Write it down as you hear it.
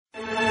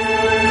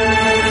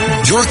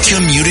You're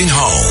commuting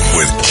home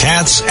with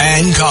Katz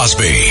and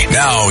Cosby.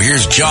 Now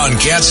here's John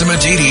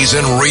Catsimatidis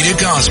and Rita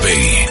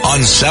Cosby on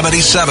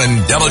 77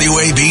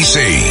 WABC.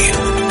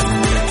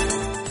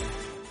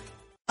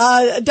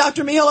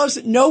 Dr.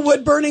 Michalos, no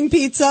wood-burning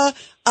pizza,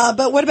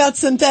 but what about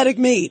synthetic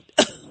meat?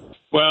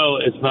 Well,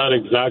 it's not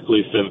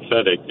exactly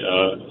synthetic.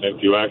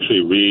 If you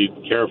actually read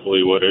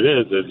carefully what it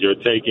is you're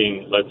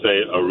taking, let's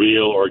say, a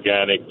real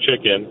organic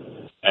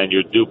chicken and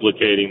you're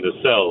duplicating the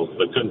cells.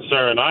 The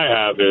concern I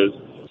have is,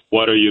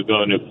 what are you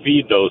going to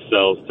feed those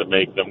cells to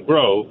make them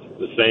grow?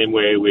 The same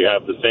way we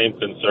have the same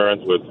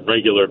concerns with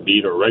regular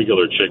meat or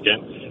regular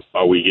chicken.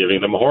 Are we giving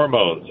them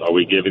hormones? Are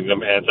we giving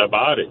them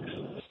antibiotics?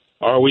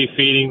 Are we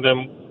feeding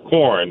them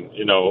corn?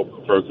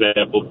 For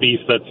example,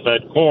 beef that's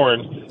fed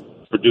corn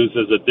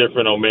produces a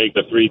different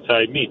omega-3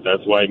 type meat.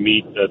 That's why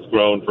meat that's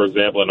grown, for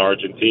example, in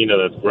Argentina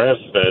that's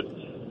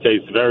grass-fed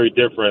tastes very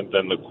different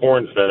than the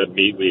corn-fed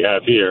meat we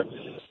have here.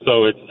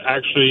 So it's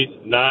actually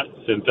not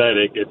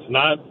synthetic. It's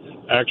not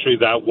actually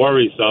that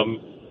worrisome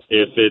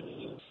if it's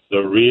the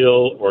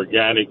real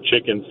organic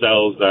chicken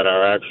cells that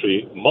are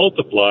actually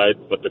multiplied.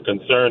 But the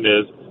concern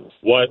is,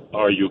 what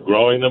are you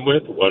growing them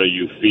with? What are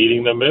you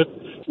feeding them with?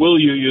 Will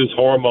you use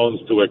hormones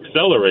to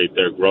accelerate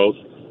their growth?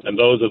 And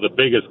those are the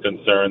biggest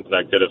concerns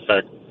that could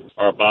affect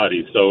our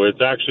bodies. So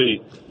it's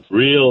actually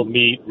real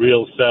meat,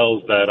 real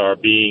cells that are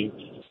being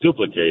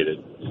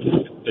duplicated.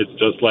 It's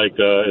just like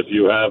if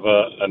you have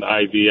an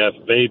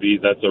IVF baby,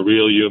 that's a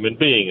real human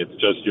being. It's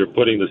just you're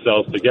putting the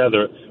cells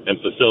together and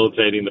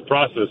facilitating the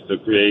process to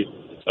create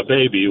a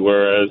baby,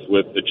 whereas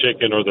with the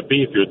chicken or the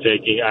beef, you're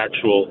taking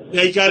actual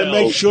You got to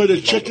make sure the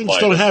chickens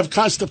don't have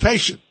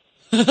constipation.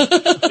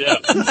 Yeah.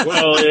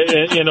 Well,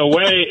 in a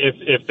way,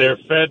 if they're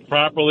fed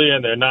properly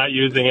and they're not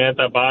using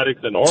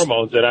antibiotics and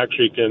hormones, it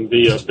actually can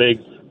be a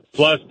big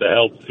plus to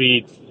help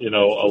feed, a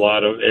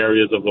lot of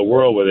areas of the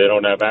world where they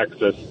don't have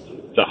access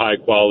to high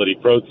quality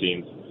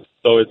proteins.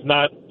 So it's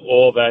not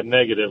all that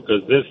negative,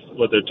 because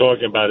what they're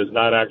talking about is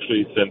not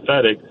actually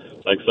synthetic,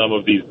 like some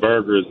of these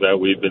burgers that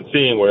we've been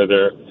seeing where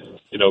they're,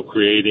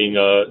 creating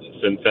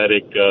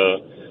synthetic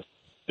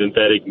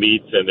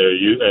meats and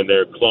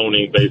they're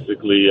cloning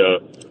basically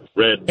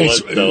red blood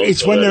cells.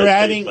 It's when they're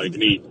adding like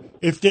meat.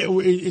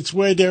 It's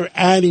where they're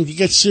adding. To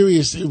get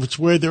serious, it's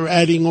where they're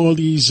adding all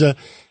these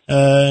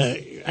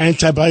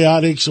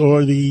antibiotics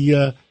or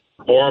the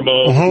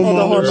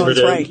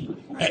hormones, right?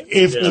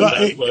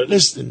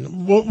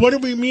 Listen, what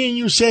did me and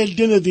you say at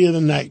dinner the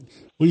other night?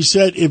 We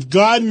said, if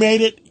God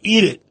made it,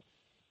 eat it.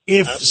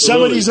 If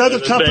some of these other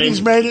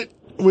companies made it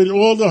with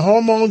all the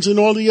hormones and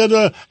all the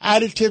other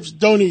additives,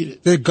 don't eat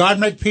it. Did God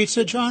make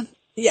pizza, John?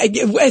 Yeah,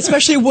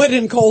 especially wood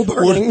and coal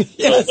burning.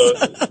 Yes.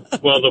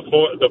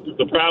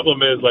 The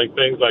problem is, like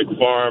things like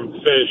farmed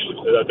fish,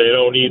 they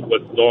don't eat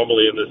what's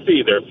normally in the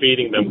sea. They're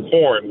feeding them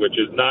corn, which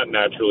is not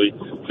naturally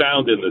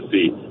found in the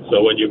sea.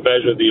 So when you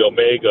measure the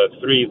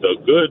omega-3, the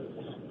good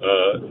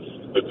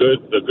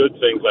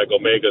things like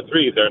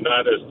omega-3, they're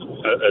not as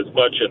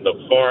much in the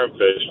farm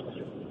fish,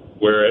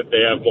 where they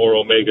have more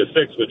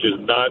omega-6, which is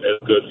not as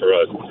good for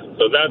us.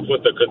 So that's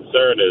what the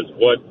concern is,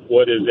 what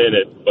is in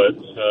it. But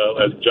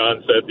as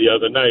John said the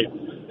other night,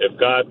 if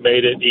God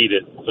made it, eat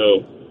it.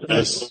 So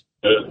that's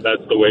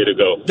the way to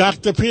go.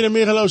 Dr. Peter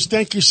Michalos,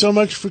 thank you so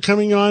much for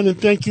coming on, and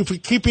thank you for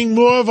keeping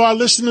more of our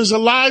listeners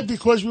alive,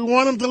 because we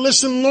want them to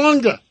listen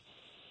longer.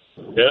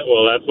 Yeah,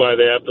 well, that's why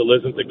they have to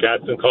listen to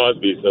Katz and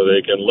Cosby, so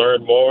they can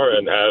learn more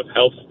and have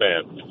health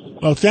span.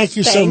 Well, thank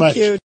you so much.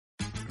 You.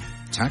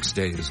 Tax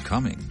day is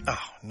coming. Oh,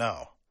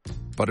 no.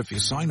 But if you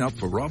sign up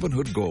for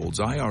Robinhood Gold's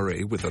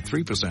IRA with a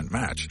 3%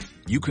 match,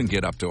 you can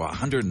get up to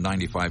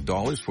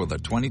 $195 for the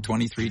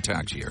 2023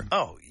 tax year.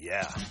 Oh,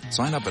 yeah.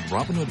 Sign up at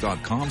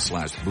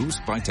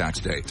Robinhood.com/boost by tax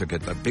day to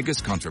get the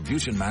biggest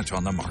contribution match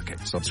on the market.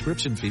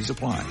 Subscription fees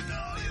apply.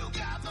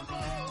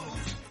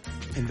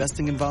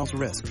 Investing involves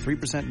risk.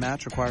 3%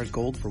 match requires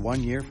gold for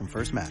 1 year from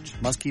first match.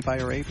 Must keep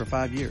IRA for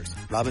 5 years.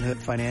 Robinhood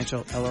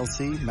Financial,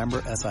 LLC,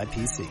 member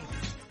SIPC.